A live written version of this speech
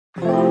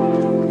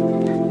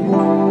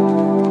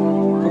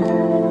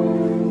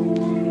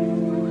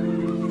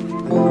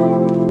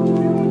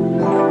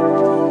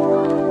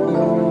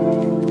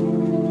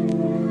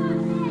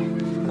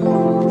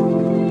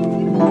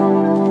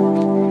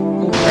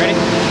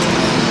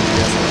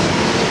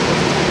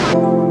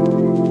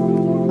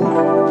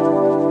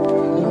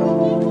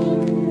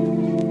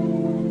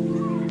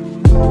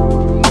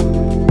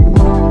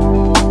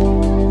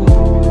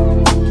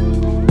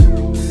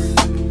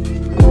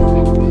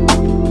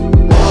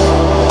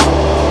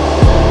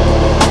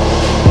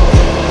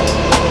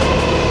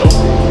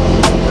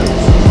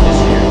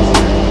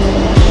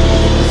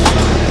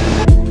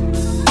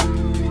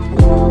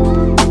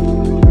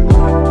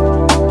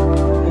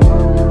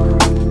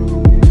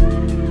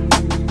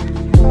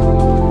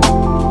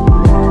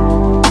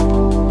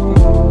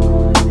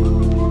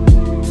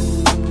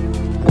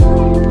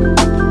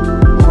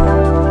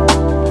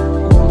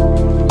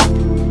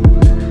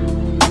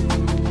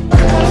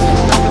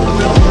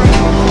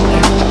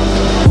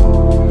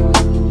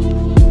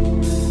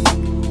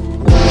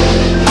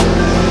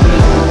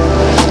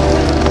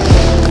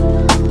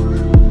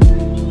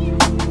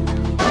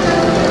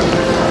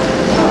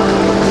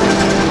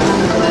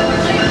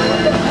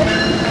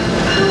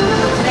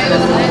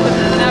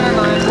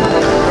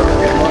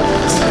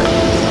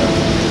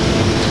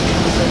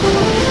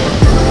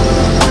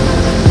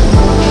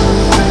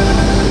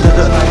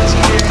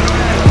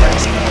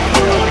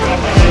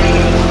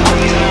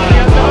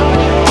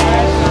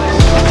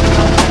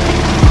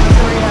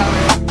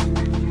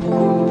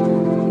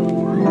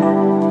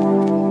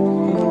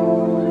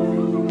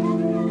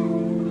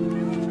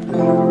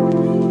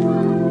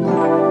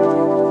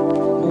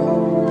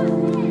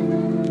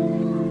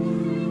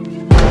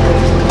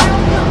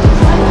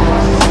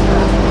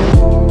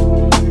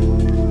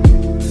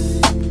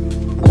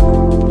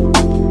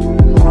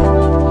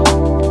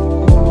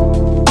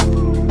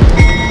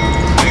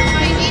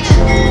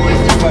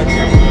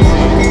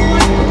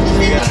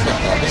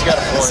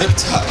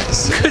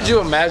Could you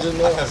imagine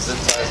that? I have zip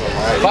ties on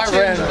my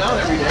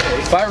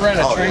If I ran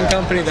a train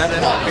company, that'd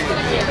end up being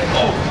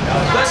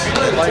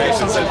like if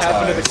something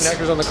happened to the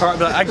connectors on the car, I'd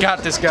be like, I got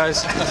this,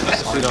 guys.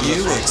 Are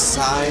you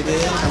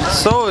excited?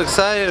 So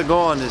excited to go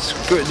on this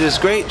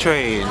great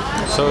train.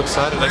 So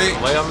excited I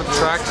can lay on the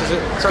tracks.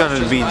 It's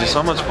gonna be just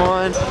so much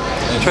fun.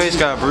 The train's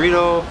got a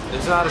burrito.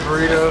 It's not a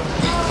burrito.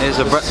 It's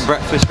a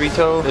breakfast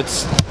burrito.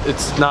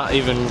 It's not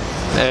even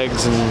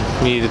eggs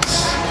and meat.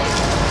 It's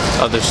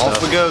other stuff.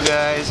 Off we go,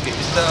 guys. Get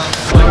your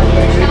stuff.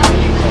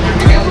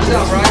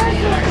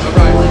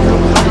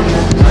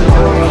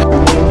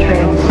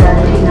 Train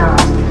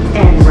 79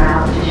 en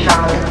route to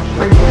Charlotte.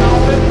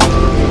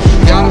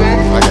 Got it, man?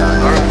 I got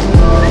it.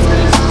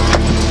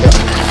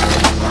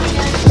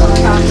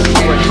 Alright.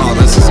 Oh,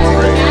 this is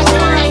great.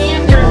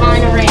 Turn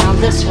mine around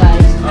this way.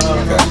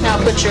 Okay. Now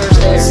put yours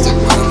there. Stick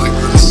mine like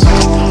this. Is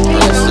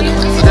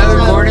that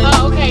recording?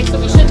 Oh, okay, so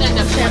we shouldn't end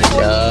up sharing.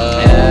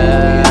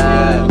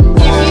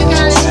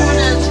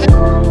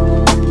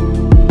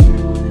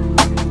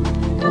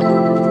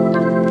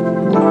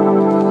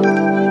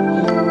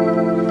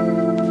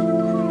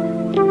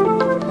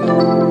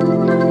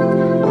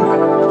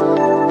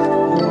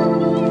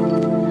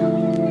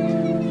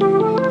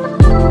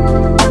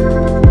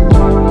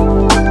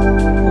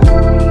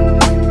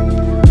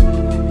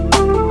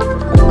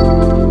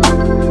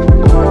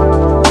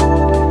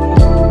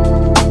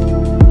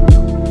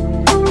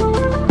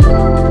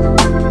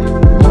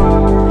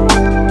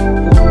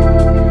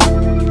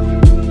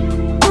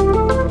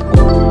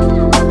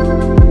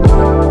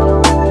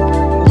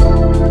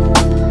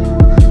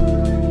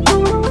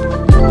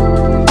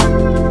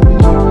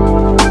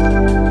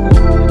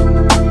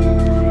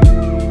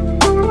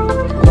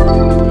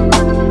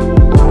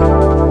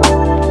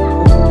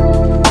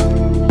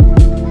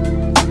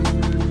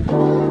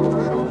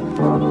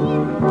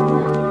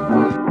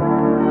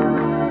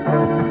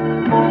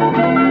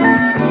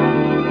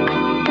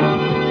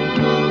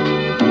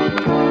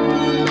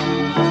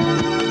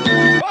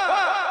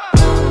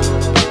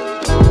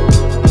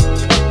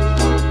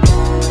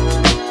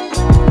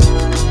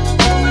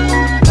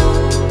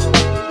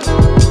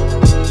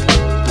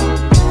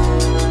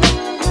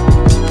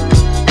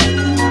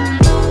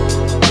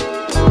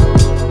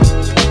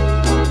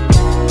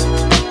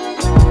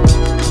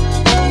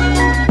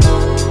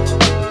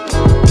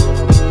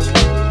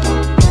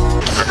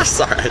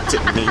 Sorry, I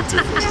didn't mean to.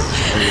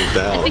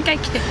 I think I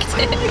kicked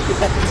it.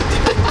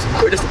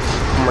 We're just...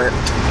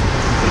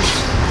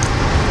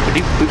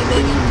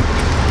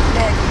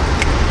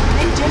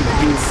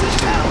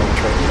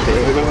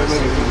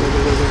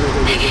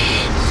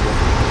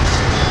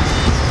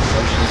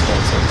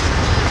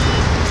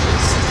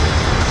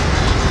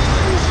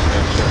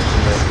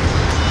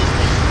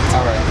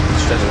 Alright,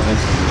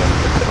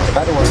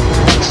 that'll work.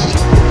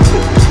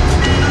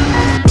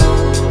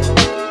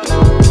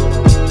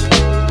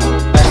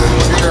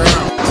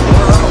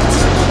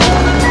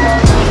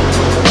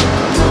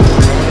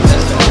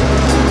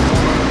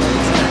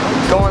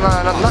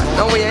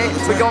 No, we ain't.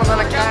 We're going on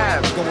a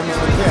cab.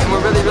 And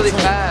we're really, really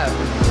fab.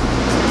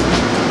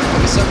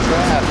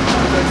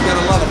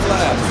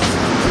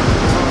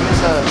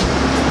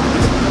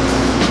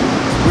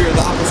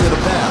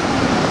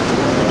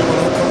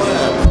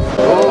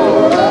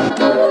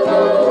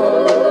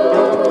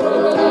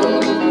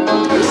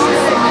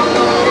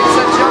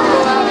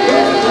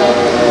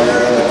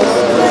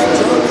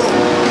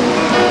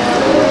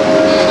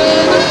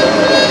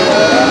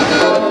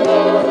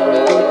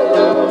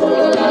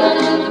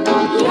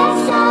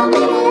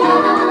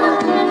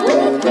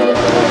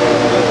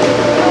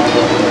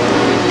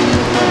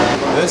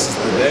 This is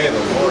the day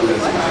the Lord has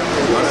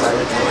made. Let us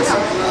rejoice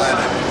and be glad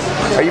in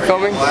it. Are you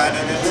filming? Glad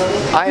in it.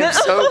 I am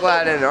so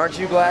glad in it. Aren't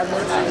you glad in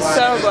it?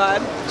 So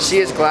glad. She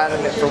is glad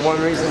in it for one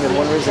reason and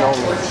one reason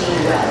only.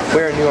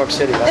 We're in New York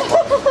City. That's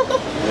why.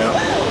 Yeah.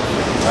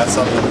 That's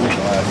something to be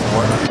glad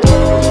for.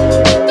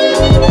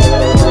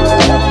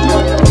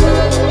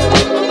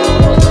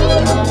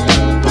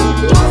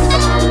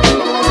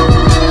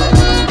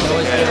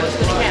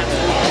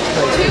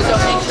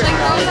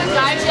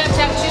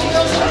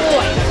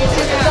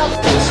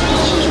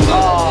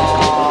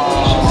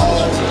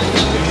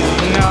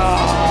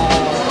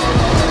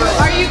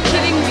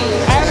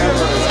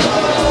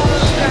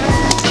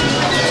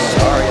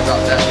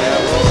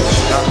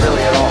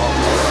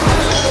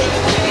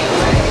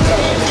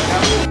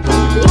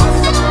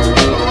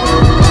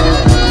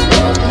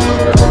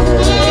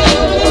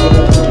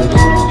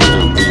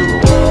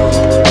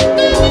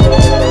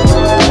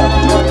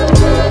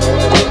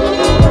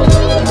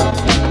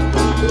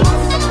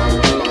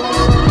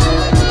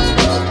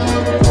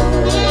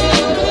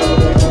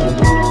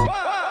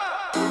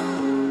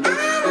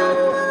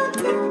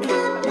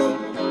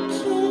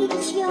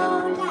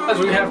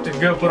 We have to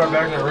go put our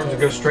bags in our rooms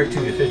and go straight to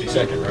the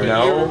 52nd, right?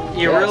 No.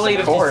 You Yes, really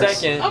of course.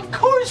 52nd. Of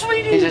course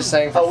we do. He's just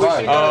saying for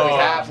fun. Oh, We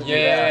have to do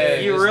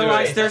that. You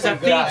realize there's a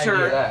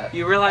feature.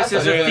 You realize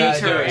there's a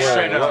feature.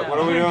 Straight up. What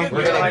are we doing?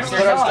 We're gonna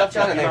put our stuff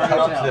down and then come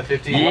up to the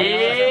 50.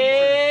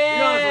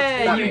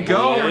 Yeah, you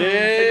go.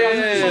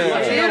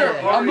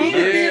 I'm moving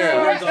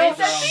here.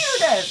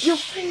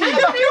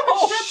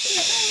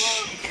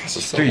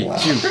 Three,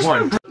 two,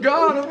 one.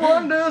 God of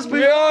wonders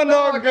beyond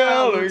our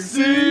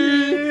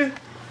galaxy.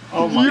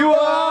 You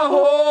are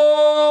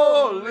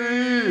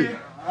holy,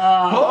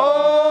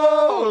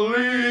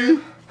 holy.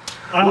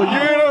 The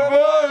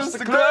universe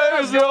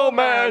declares your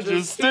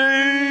majesty.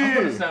 I'm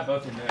gonna snap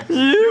both of them.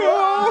 You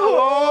are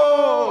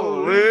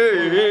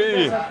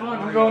holy.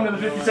 We're going to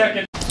the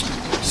 52nd.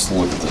 Just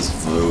look at this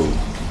view.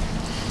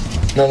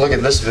 No, look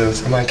at this view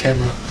through my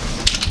camera.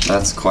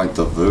 That's quite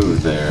the view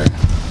there.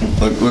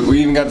 Look,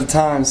 we even got the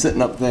time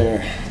sitting up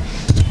there.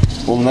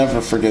 We'll never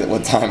forget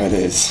what time it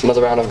is.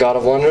 Another round of God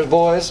of Wonders,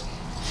 boys.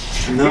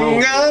 No.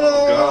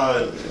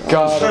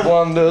 God of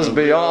wonders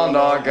beyond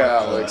our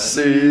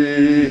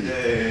galaxy.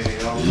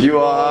 You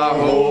are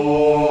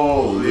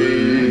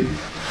holy,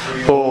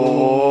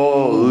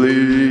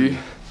 holy.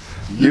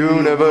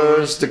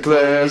 Universe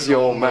declares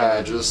your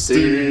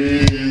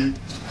majesty.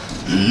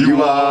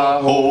 You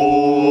are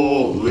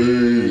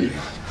holy,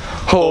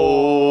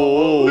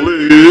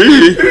 holy,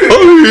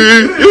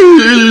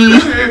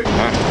 holy.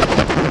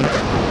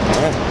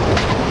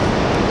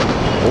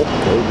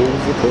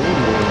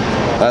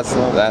 That's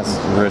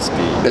risky.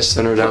 This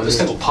center down This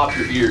here. thing will pop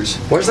your ears.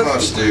 Where's the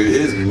Gosh, dude, it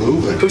is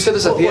moving. Who said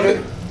this at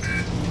theater?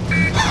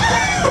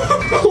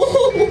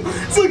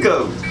 It's like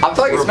a. I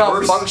feel like it's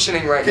reverse-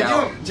 malfunctioning right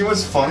now. Do you know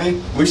what's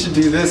funny? We should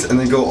do this and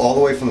then go all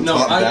the way from the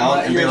top down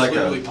and be like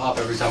a. pop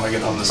every time I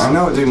get on this. I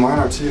know, dude. Mine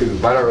are too.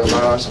 Mine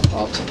are some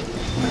popped.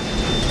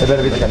 It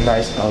better be like a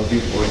nice LV for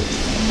you.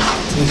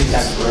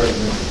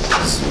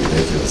 It's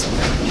ridiculous.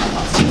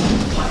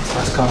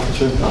 That's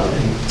conference room.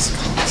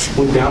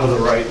 Look down to the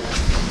right.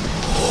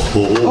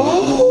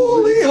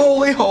 Holy,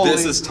 holy, holy.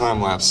 This is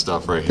time lapse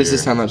stuff right here. This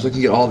is time lapse. We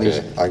can get all these.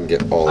 Okay, I can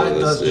get all of It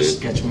this, does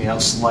just dude. sketch me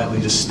out slightly,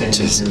 just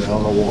standing here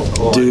on the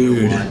wall.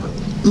 Dude.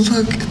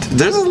 Look,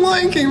 there's a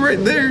Lion King right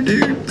there,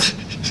 dude.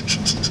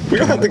 We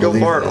don't have to go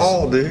far at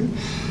all, dude.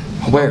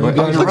 Where?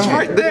 It's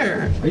right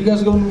there. Are you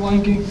guys going to the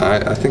Lion King?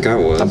 I think I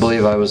was. I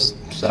believe I was.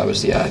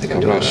 Yeah, I think I'm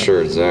I'm doing not that.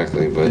 sure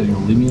exactly, but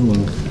Leave me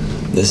alone.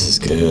 this is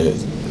good.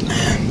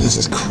 Man, this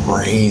is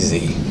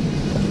crazy.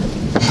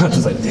 I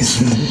was like,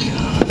 this is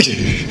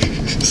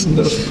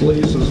those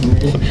places,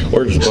 man.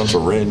 We're just a bunch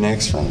of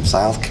rednecks from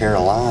South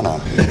Carolina.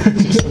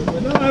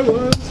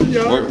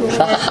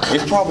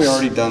 We've probably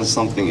already done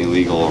something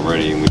illegal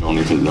already and we don't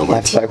even know I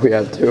it. feel like we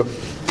have to.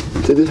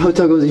 This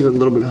hotel goes even a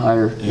little bit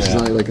higher. It's Yeah.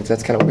 not like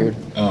that's kind of weird.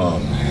 Oh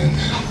man.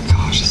 Oh my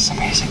gosh, this is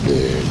amazing.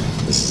 Dude,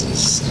 this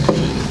is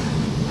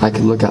insane. I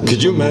can look out.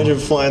 Could you imagine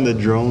flying the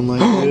drone like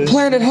this?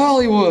 Planet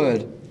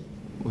Hollywood.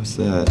 What's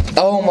that?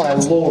 Oh my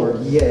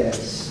lord,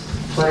 yes.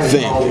 Planet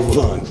Family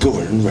Fun,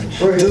 Gordon.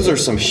 Those are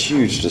some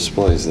huge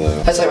displays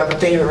though. That's like my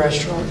favorite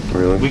restaurant.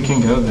 Really? We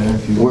can go there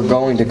if you We're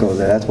going to go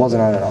there. That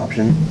wasn't an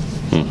option.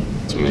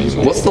 It's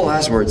amazing. What's the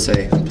last word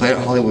say? Planet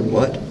Hollywood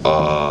what?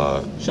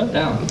 shut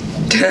down.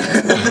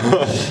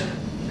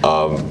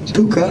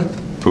 Puka.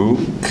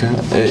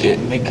 Puka.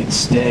 Make it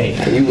stay.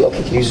 Can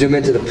you zoom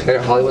into the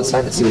Planet Hollywood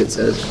sign and see what it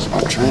says?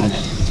 I'm trying to.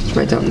 It's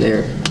right down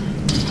there.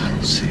 I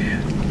don't see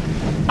it.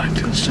 I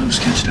feel so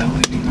sketched out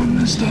leaning on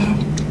this though.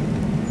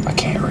 I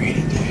can't read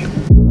it, dude.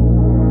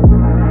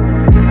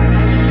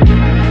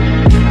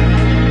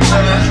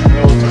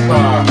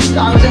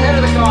 I was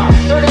ahead of the car.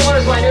 31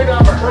 is my new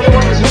number.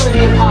 31 is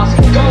really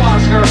impossible. Go,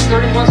 Oscar.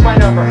 31's my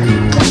number.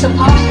 That's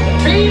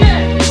impossible. Beat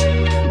it!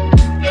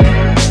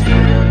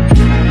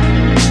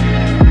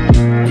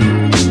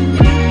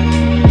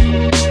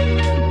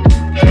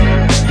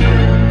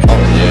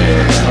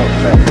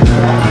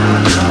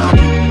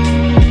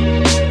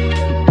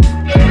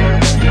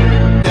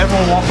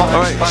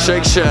 Alright,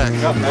 Shake Shack.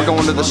 We're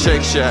going to the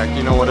Shake Shack.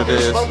 You know what it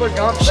is.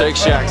 Shake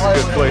Shack's a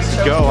good place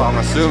to go, I'm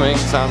assuming.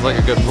 Sounds like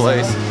a good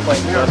place.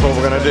 That's what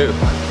we're gonna do.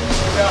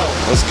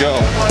 Let's go.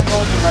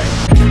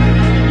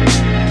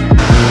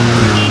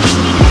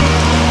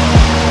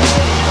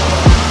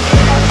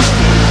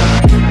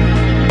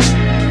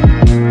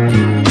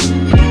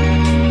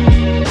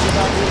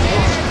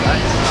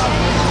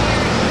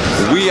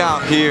 We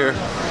out here,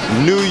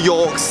 New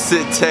York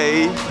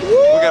City.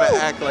 We gotta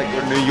act like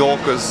we're New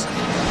Yorkers.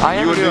 I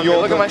am You a New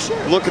Yorker? Look at my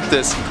shirt. Look at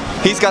this.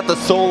 He's got the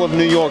soul of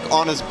New York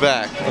on his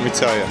back, let me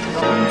tell you.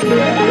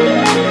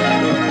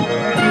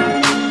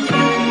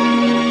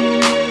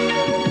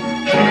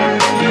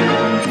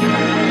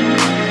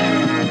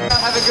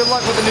 Having good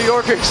luck with the New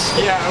Yorkers.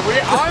 Yeah,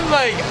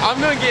 I'm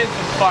gonna get into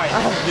the fight.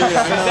 Dude,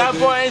 at that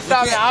point, ain't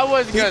stopping. I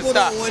wasn't gonna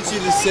stop. People don't want you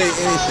to say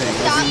anything.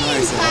 It'd be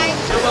nice.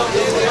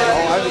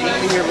 Oh, I've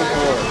eaten here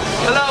before.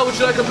 Hello, would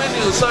you like a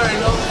menu? Sorry,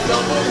 no.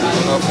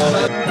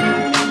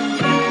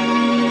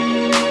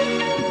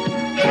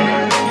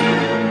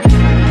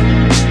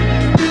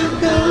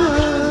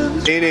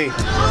 Deanie.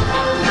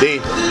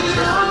 Dean.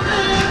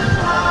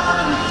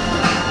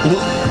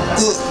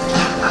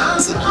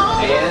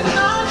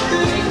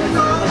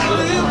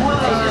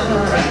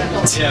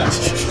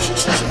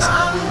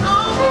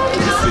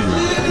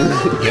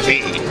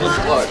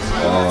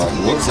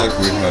 Looks like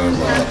we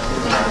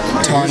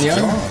have Tanya.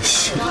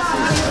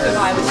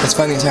 Let's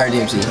find the entire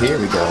DMC. Here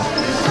we go.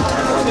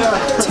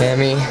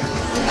 Tammy.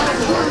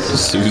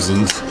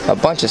 Susan. A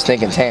bunch of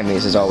stinking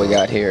Tammys is all we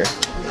got here.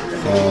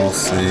 I'll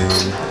see.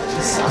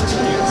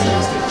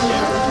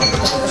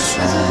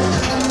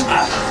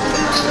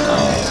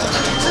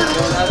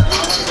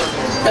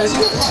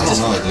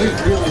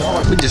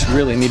 We just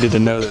really needed to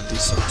know that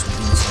these songs were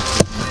doing something.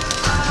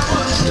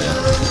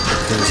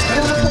 Because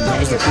that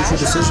was the crucial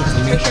decision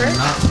for me. I'm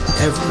not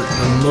ever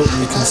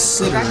remotely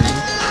considering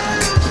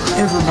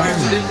ever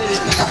buying them.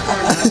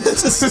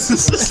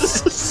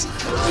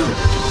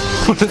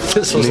 What if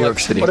this was New York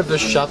City. What if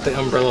this shot the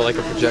umbrella like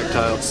a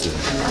projectile?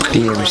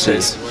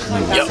 DMC.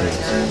 Yep.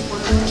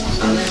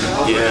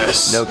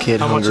 Yes. No Kid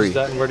How much Hungry. is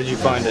that and where did you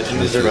find it?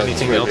 And is there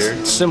anything else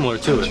similar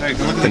to it?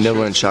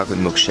 Vanilla and chocolate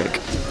milkshake.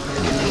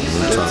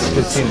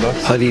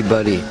 $15. Huddy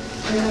Buddy.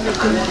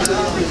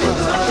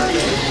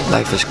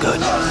 Life is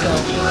good.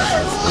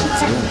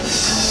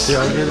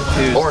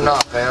 Or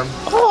not, fam.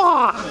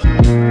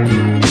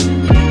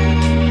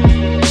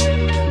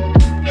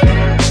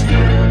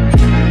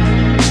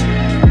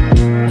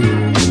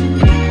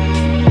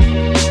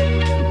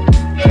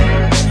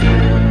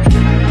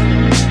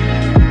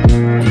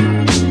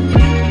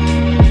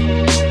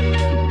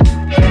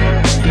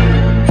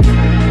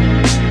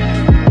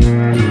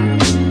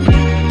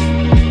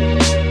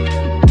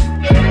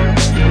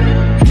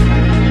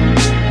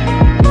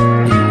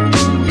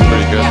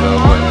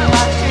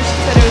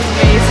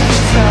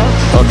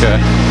 Okay.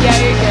 Yeah,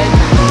 you're good.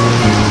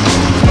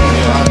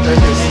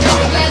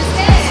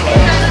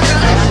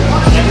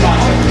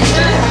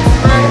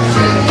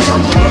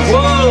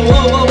 Whoa!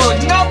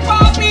 No,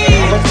 Bobby!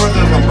 How much were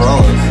those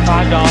umbrellas?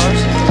 $5.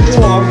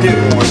 Oh, I'm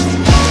getting one.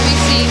 We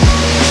see.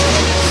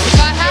 You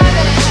got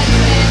habit,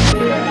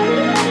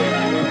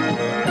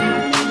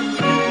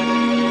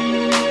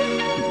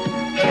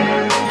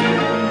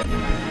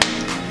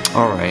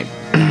 All right.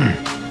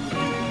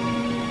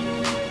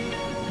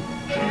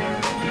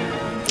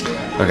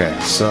 Okay,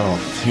 so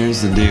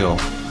here's the deal.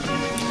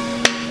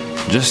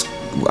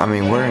 I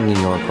mean, we're in New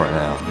York right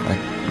now. I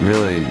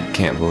really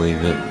can't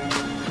believe it.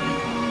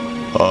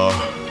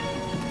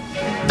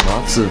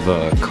 Lots of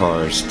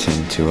cars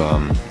tend to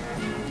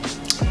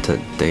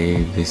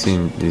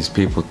these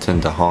people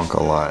tend to honk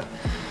a lot,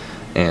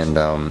 and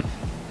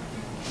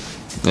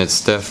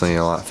it's definitely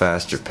a lot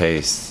faster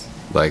paced.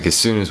 Like as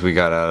soon as we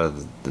got out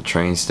of the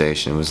train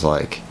station, it was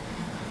like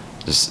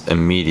just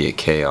immediate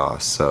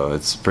chaos. So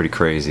it's pretty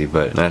crazy,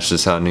 but that's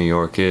just how New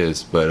York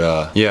is.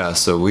 But yeah,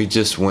 so we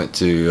just went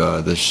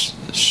to the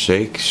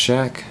Shake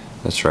Shack.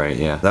 That's right,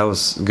 yeah. That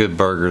was a good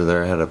burger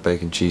there. I had a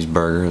bacon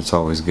cheeseburger. It's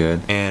always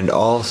good. And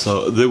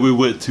also, then we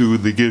went to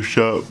the gift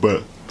shop,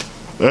 but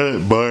I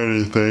didn't buy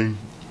anything.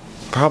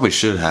 Probably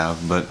should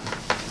have, but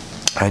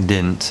I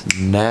didn't.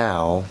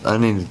 Now, I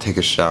need to take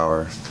a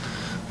shower.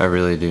 I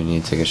really do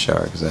need to take a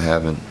shower because I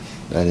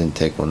didn't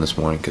take one this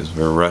morning because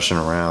we were rushing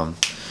around.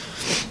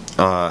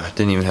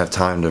 Didn't even have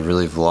time to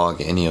really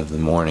vlog any of the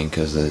morning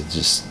because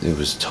it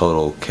was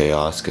total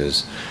chaos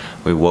because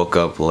we woke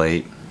up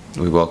late.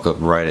 We woke up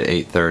right at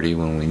 8:30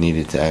 when we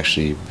needed to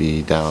actually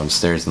be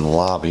downstairs in the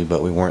lobby,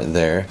 but we weren't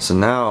there. So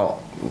now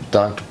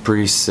Dr.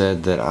 Priest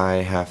said that I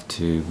have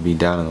to be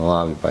down in the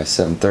lobby by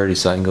 7:30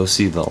 so I can go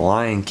see The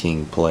Lion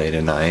King play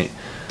tonight.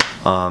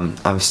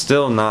 I'm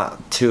still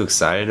not too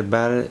excited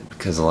about it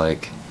because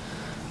like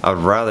I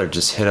would rather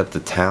just hit up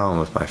the town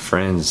with my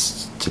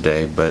friends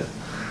today, but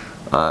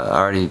I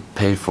already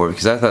paid for it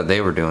because I thought they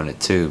were doing it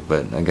too,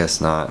 but I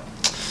guess not.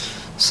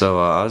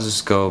 So I'll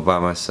just go by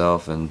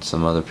myself and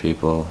some other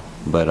people,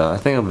 but I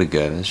think it'll be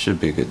good. It should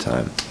be a good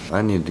time.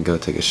 I need to go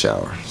take a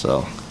shower,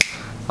 so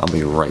I'll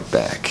be right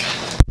back.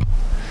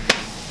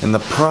 In the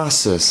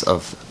process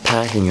of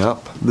packing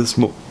up this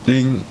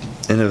morning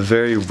in a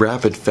very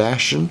rapid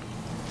fashion,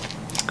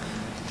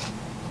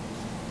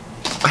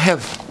 I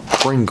have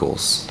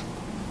Pringles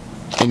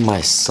in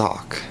my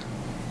sock.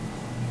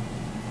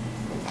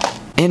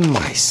 In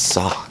my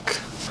sock.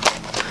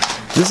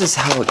 This is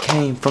how it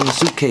came from the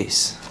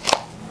suitcase.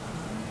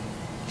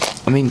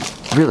 I mean,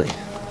 really.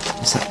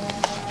 It's like,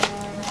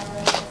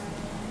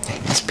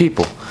 these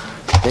people,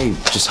 they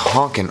just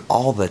honking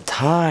all the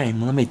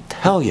time. Let me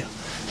tell you,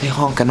 they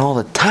honking all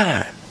the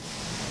time.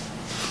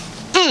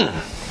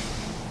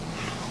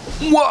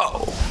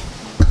 Whoa.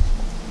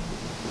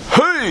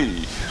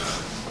 Hey.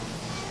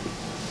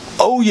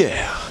 Oh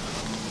yeah.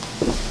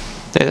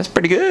 Hey, that's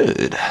pretty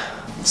good.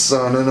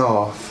 Signing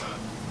off.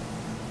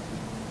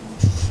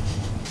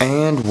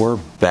 And we're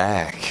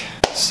back.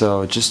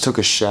 So just took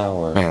a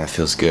shower. Man, that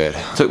feels good.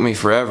 Took me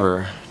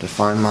forever to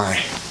find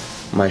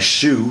my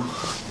shoe,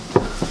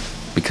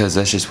 because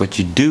that's just what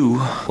you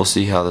do. We'll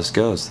see how this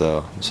goes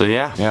though. So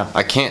yeah.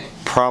 I can't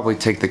probably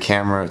take the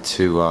camera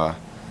to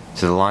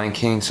the Lion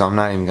King, so I'm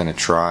not even gonna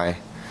try.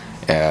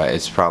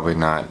 It's probably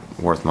not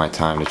worth my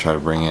time to try to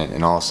bring it,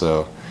 and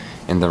also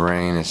in the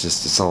rain,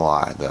 it's a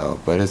lot though.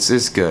 But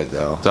it's good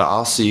though. So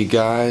I'll see you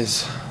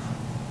guys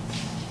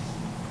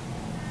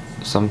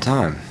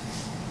sometime.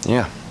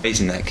 Yeah.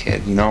 Raising that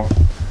kid, you know.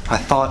 I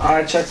thought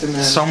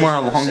somewhere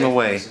along the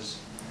way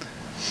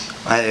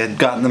I had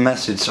gotten the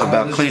message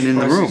about cleaning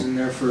the room.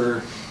 There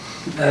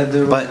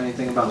wasn't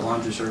anything about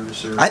laundry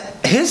service or...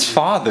 His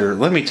father,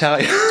 let me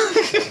tell you.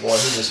 Well,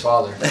 who's his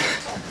father?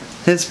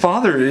 His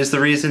father is the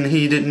reason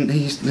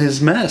this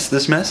mess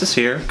is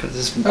here,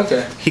 because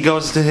he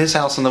goes to his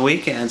house on the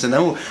weekends, and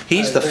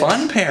he's the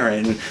fun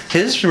parent.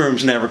 His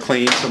room's never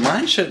clean, so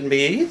mine shouldn't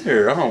be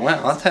either. Oh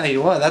well, I'll tell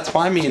you what, that's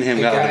why me and him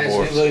got a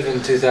divorce. We live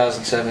in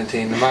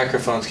 2017. The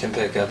microphones can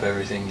pick up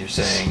everything you're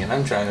saying, and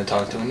I'm trying to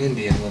talk to an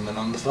Indian woman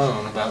on the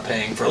phone about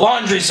paying for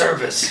laundry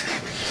service.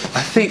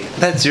 I think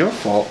that's your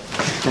fault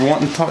for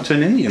wanting to talk to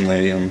an Indian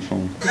lady on the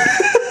phone.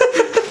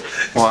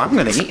 Well, I'm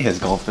gonna eat his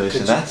goldfish.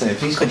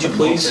 Could you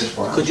please?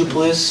 I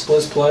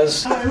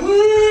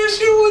wish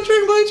you would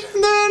drink bleach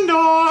and then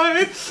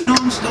die.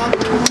 Non-stop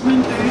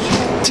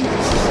tormentation.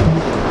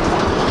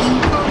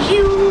 Because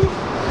you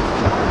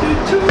did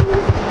too.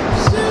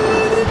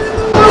 Said it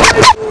in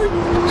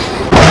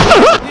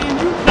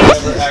the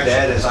As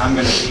dead as I'm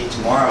gonna be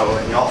tomorrow,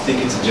 and y'all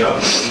think it's a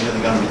joke. I'm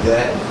really gonna be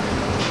dead.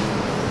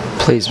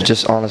 Please,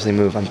 just honestly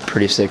move. I'm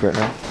pretty sick right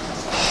now.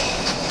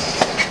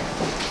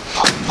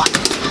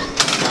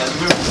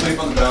 Sleep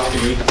on the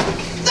balcony.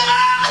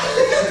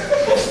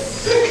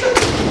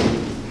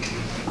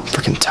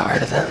 Freaking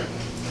tired of them.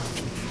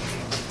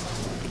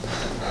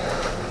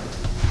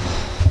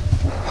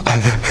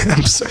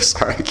 I'm so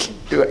sorry.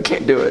 I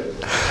can't do it.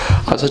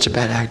 I'm such a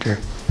bad actor.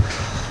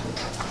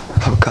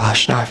 Oh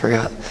gosh, now I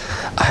forgot.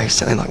 I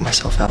accidentally locked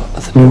myself out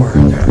of the door.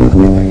 There, let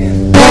me back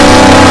in.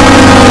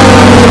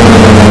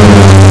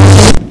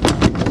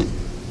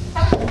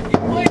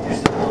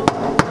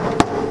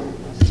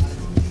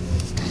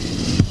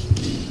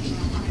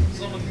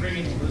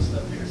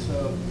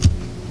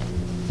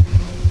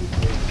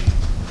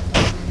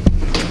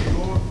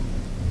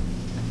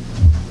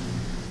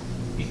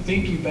 You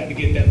think you're about to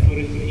get that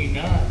footage, but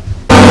you're not.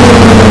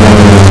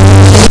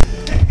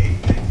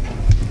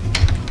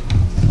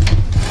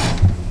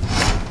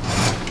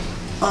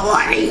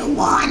 What do you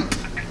want?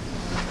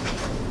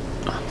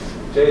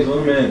 Jay's, let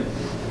him in.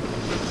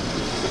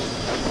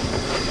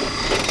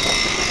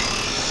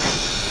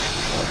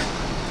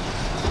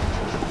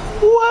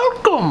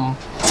 Welcome.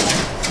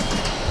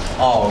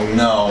 Oh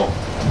no.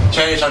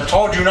 Chase, I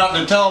told you not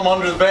to tell him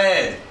under the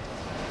bed.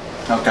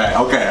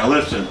 Okay,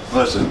 listen.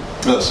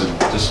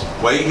 Just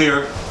wait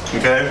here,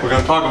 okay? We're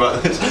gonna talk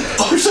about this. The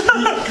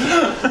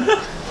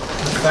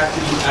fact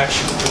that you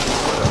actually took the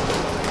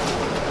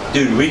photo.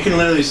 Dude, we can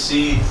literally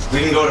see,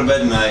 we can go to bed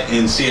tonight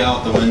and see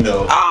out the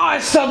window. Ah, I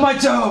stubbed my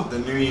toe! The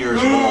New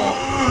Year's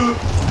ball.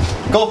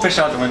 Goldfish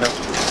out the window.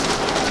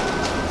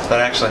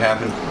 That actually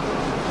happened.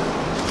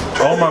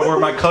 Oh my word,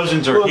 my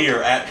cousins are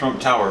here at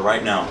Trump Tower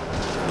right now.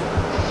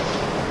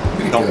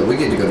 We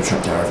get to go to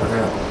Trump Tower, I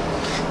forgot.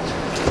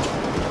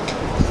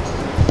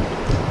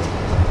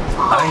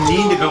 I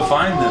need to go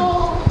find them.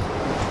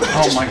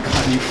 Oh my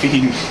god, you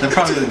fiend. They're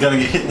probably gonna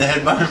get hit in the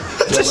head by them.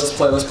 Let's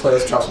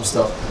drop some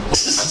stuff. I'm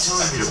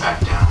telling you to back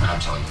down, and I'm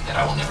telling you that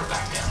I will never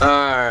back down.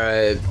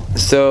 Alright,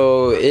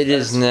 so it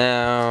is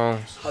now...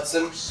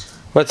 Hudson?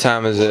 What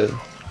time is it?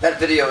 That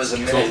video is a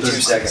minute and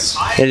 2 seconds.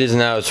 It is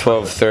now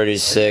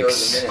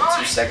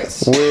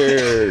 12:36.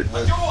 We're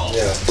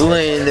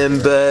laying in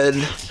bed.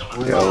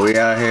 Yo, we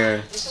out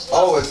here.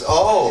 Oh, it's...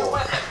 Oh!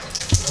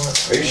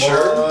 Are you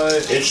sure?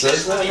 It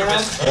says that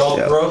now?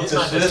 Y'all broke the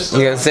system.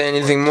 You gonna say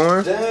anything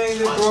more? Dang,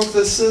 they broke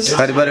the system.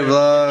 Buddy Buddy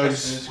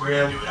Vlogs.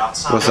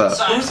 What's up?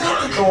 Who's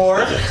at the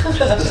door?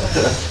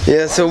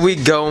 Yeah, so we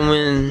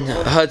going.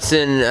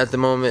 Hudson at the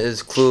moment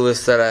is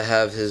clueless that I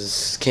have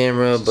his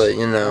camera, but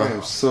you know. I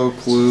am so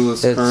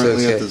clueless It's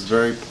currently okay. at this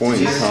very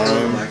point in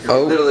time.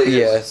 Oh,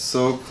 yeah.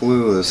 So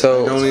clueless.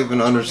 So- I don't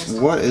even understand.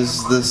 What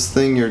is this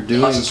thing you're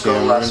doing,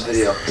 Cameron?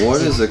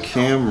 What is a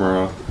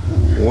camera?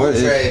 What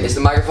is? Is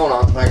the microphone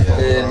on?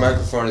 The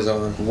microphone is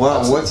on.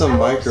 What? What's a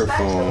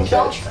microphone?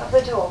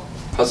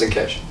 Hudson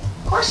catch.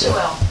 Of course you will.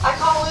 I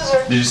call a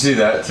loser. Did you see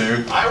that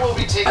too? I will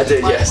be taking I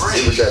did, my yes. break.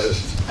 Super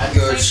 7.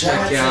 Go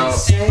check out.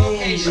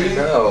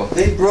 No.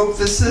 They broke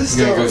the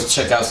system. Gonna go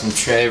check out some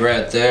Trey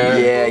right there.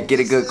 Yeah, get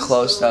a good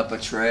close up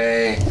of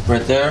Trey.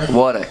 Right there.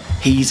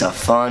 He's a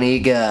funny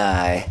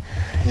guy.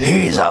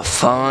 He's a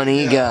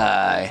funny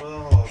guy.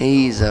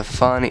 He's a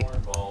funny.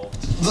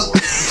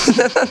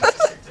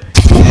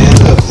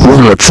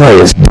 Trey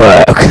is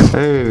back.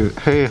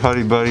 Hey,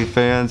 Huddy Buddy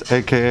fans,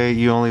 aka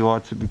you only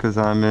watch it because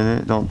I'm in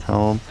it. Don't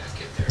tell them.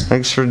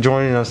 Thanks for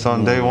joining us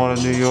on day 1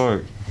 of New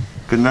York.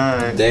 Good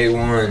night. Day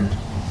 1.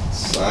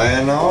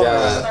 Sayonara.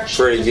 Yeah,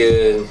 pretty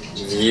good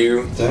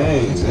view.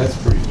 Dang, that's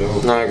pretty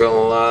dope. Not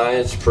gonna lie,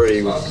 it's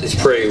pretty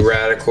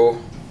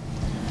radical.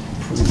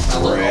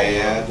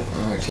 Rad.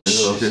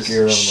 Just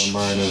scared out of my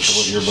mind as to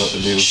what you're about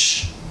to do.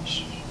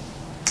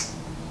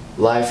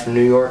 Live from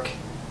New York,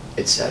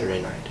 it's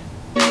Saturday night.